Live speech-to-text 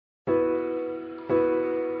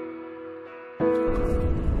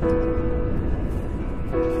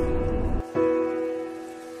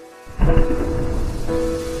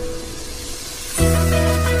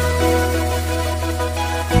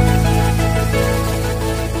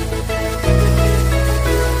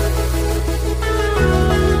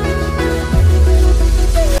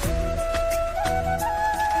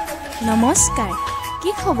নমস্কাৰ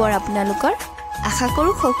কি খবৰ আপোনালোকৰ আশা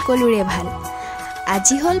কৰো সকলোৰে ভাল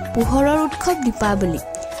আজি হল পোহৰৰ উৎসৱ দীপাৱলী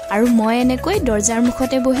আৰু মই এনেকৈ দৰ্জাৰ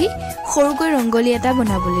মুখতে বহি সৰুকৈ ৰংগলী এটা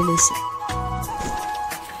বনাবলৈ লৈছো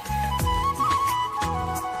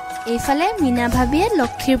এইফালে মিনা ভাবিয়ে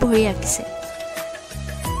লক্ষীৰ ভৰি আঁকিছে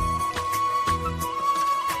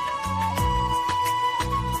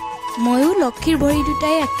ময়ো লক্ষীৰ ভৰি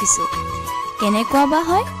দুটাই আঁকিছো কেনেকুৱা বা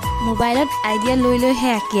হয় মোবাইলত আইডিয়া লৈ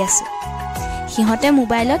লৈহে আঁকি আছো সিহঁতে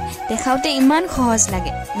মোবাইলত দেখাওতে ইমান সহজ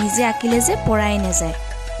লাগে নিজে আঁকিলে যে পৰাই নাযায়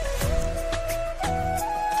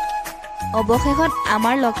অৱশেষত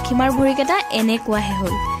আমাৰ লক্ষীমাৰ ভৰিকেইটা এনেকুৱাহে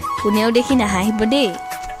হ'ল কোনেও দেখি নাহাহিব দেই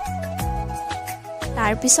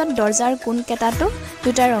তাৰ পিছত দৰ্জাৰ কোণকেইটাতো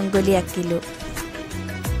দুটা ৰংগলী আঁকিলো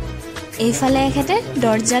এইফালে এখেতে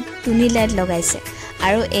দৰ্জাত টুনি লাইট লগাইছে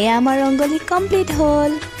আৰু এয়া আমাৰ ৰংগলী কমপ্লিট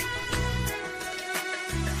হ'ল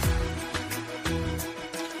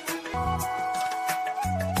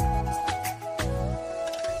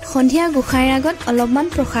সন্ধিয়া গোসাঁইৰ আগত অলপমান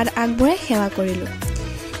প্ৰসাদ আগবঢ়াই সেৱা কৰিলোঁ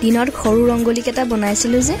দিনত সৰু ৰংগলীকেইটা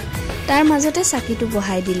বনাইছিলোঁ যে তাৰ মাজতে চাকিটো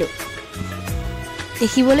বহাই দিলোঁ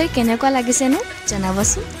দেখিবলৈ কেনেকুৱা লাগিছেনো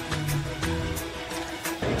জনাবচোন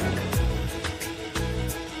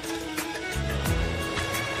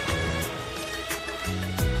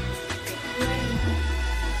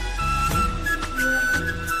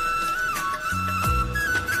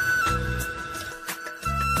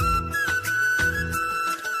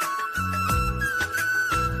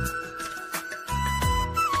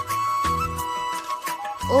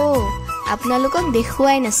আপোনালোকক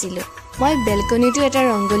দেখুৱাই নাছিলোঁ মই বেলকনিটো এটা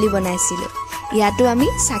ৰংগলী বনাইছিলোঁ ইয়াতো আমি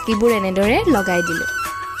চাকিবোৰ এনেদৰে লগাই দিলোঁ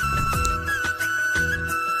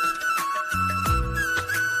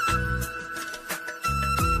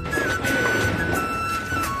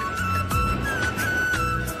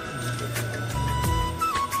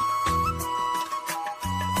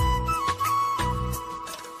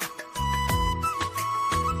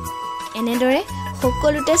এনেদৰে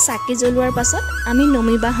সকলোতে চাকি জ্বলোৱাৰ পাছত আমি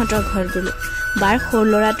নমিবাহঁতৰ ঘৰত গ'লোঁ বাৰ সৰু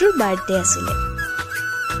ল'ৰাটোৰ বাৰ্থডে আছিলে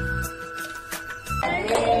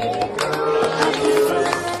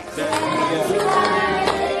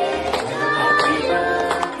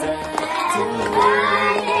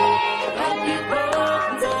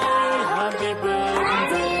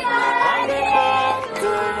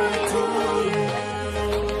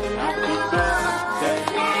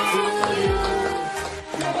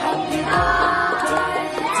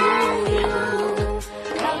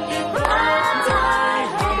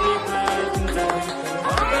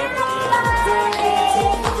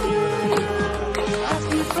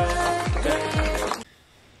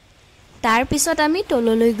তাৰ পিছত আমি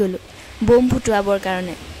তললৈ গ'লোঁ বম ফুটুৱাবৰ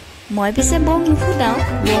কাৰণে মই পিছে বম নুফুটাওঁ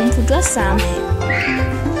বম ফুটোৱা চামহে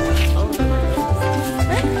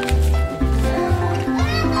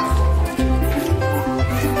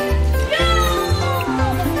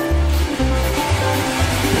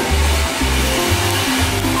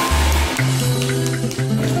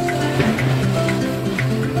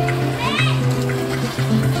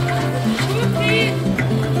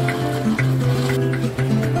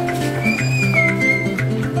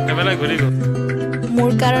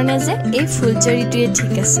মোৰ কাৰণে যে এই ফুলজৰিটোৱে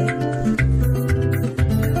ঠিক আছে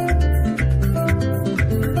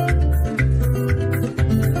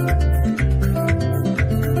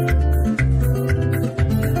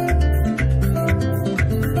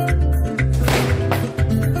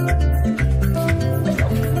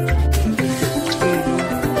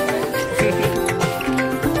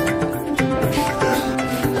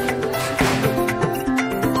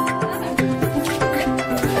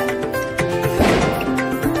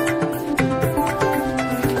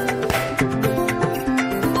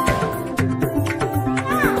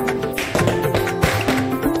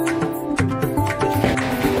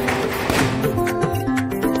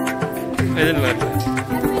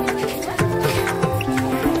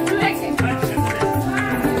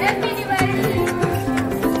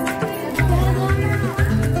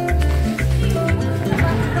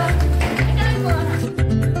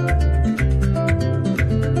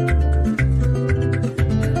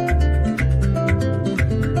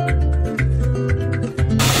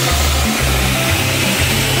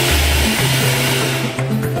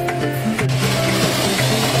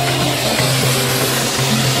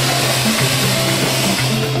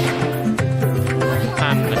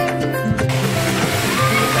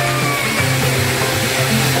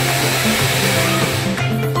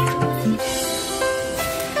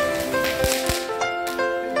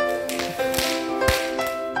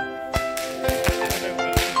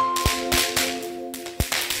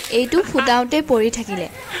এইটো ফুটাওঁতে পৰি থাকিলে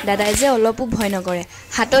দাদাই যে অলপো ভয় নকৰে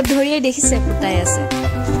হাতত ধৰিয়ে দেখিছে ফুটাই আছে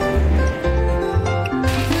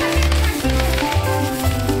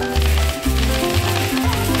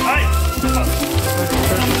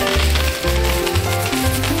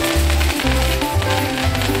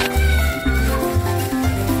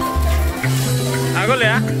আগলে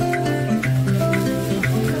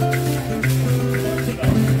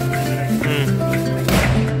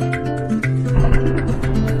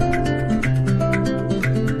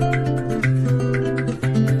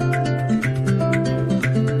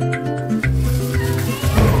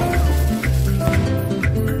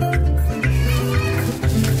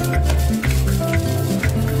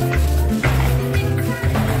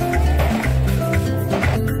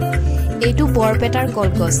এইটো বৰপেটাৰ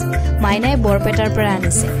কলগছ মাইনাই বৰপেটাৰ পৰা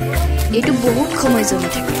আনিছে এইটো বহুত সময় জ্বলি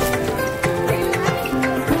থাকে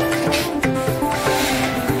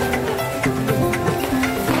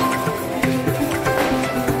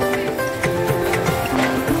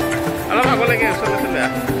অলপ ভাগ লাগে চলে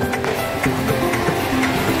চলে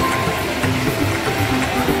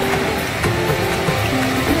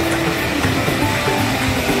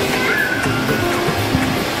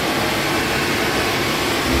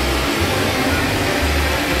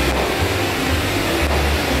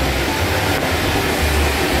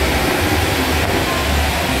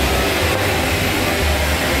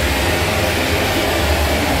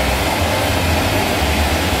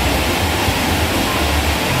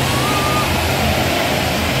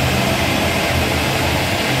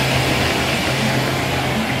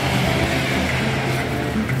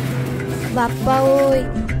বাপ্পা ঐ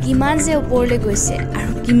কিমান যে ওপৰলৈ গৈছে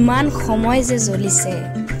আৰু কিমান সময় যে জ্বলিছে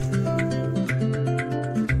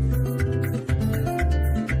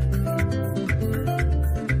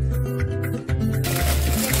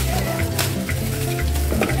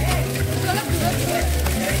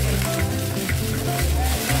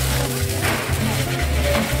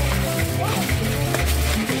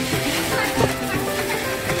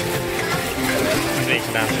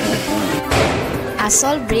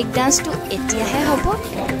আসল ব্ৰেক ডান্সটো এতিয়াহে হ'ব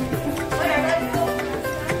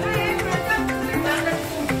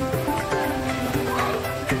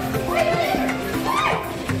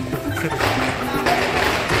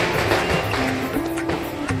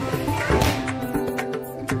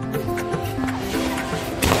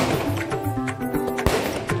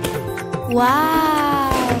ৱাও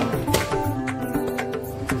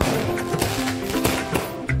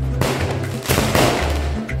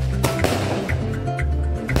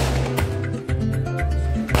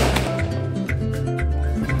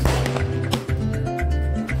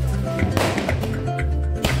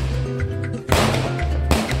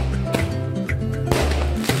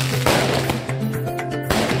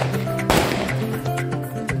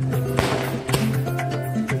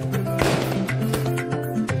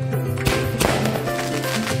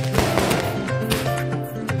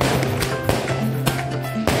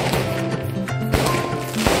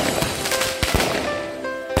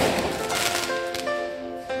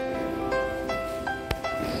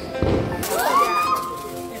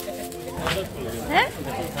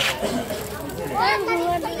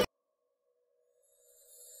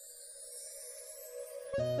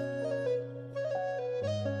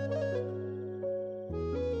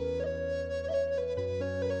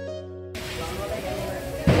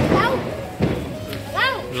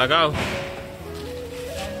लगाओ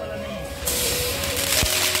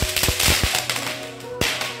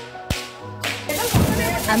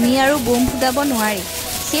আমি আৰু বোম ফুটাব নোৱাৰি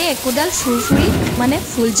সেই একোডাল ফুৰফুৰি মানে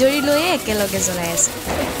ফুলজৰি লৈয়ে একেলগে জ্বলাই আছে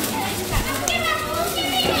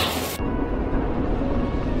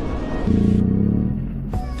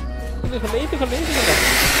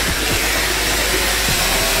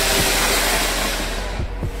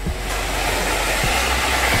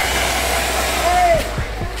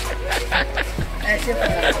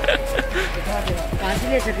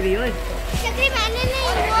छकरी मैंने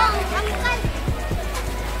नहीं वो अंकल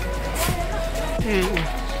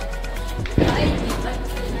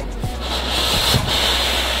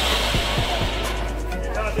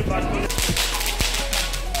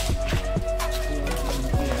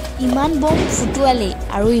ইমান বম ফুটুৱালে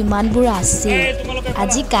আৰু ইমানবোৰ আছে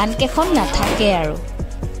আজি কাণ কেখন নাথাকে আৰু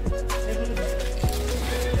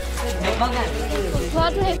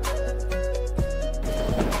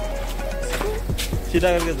सीधा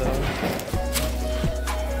करके जाओ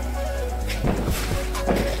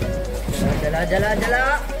जला जला जला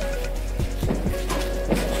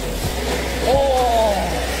ओ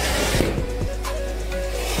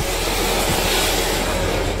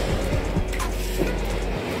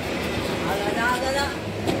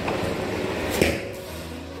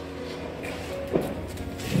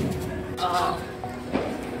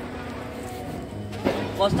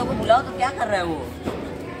रहा है वो।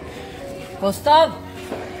 कौस्तभ,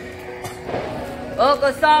 ओ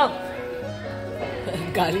कौस्तभ,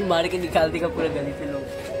 गाली मार के निकाल देगा पूरे गली से लोग।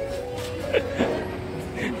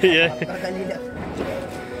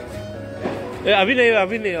 अभी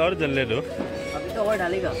नहीं और जलने दो। अभी तो और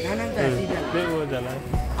डालेगा। ना तो ऐसे ही नहीं वो जला है।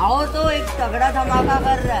 आओ तो एक तगड़ा धमाका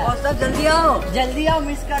कर रहा है। कौस्तभ जल्दी आओ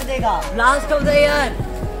मिस कर देगा। ब्लास्ट हो गया यार।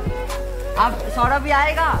 अब सौरभ भी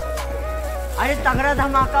आएगा। अरे तगड़ा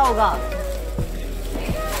धमाका होगा।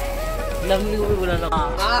 लवली को भी बुलाना।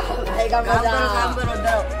 आएगा मजा। काम करो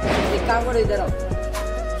इधर आओ। एक काम करो इधर आओ।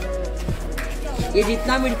 ये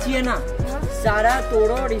जितना मिर्ची है ना सारा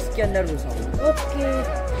तोड़ो और इसके अंदर घुसाओ। ओके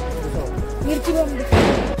मिर्ची बम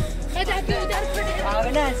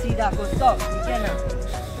आगे ना सीधा कौस्तभ, ठीक है ना?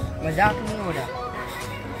 मजाक नहीं हो रहा।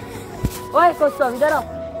 ओए कौस्तभ इधर आओ।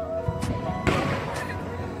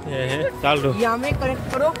 ये है डाल दो। यहाँ में कनेक्ट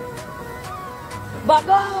करो।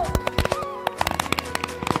 भागो।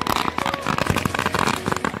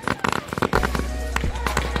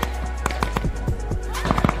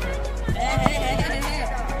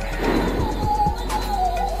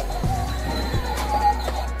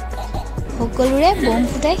 সকলোৰে বম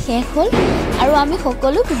ফুটাই শেষ হ'ল আৰু আমি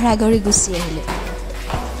সকলো ঘৰা-ঘৰি গুচি আহিলোঁ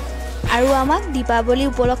আৰু আমাক দীপাৱলী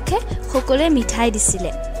উপলক্ষে সকলোৱে মিঠাই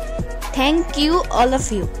দিছিলে। Thank you all of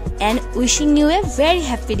you and wishing you a very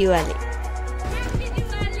happy Diwali.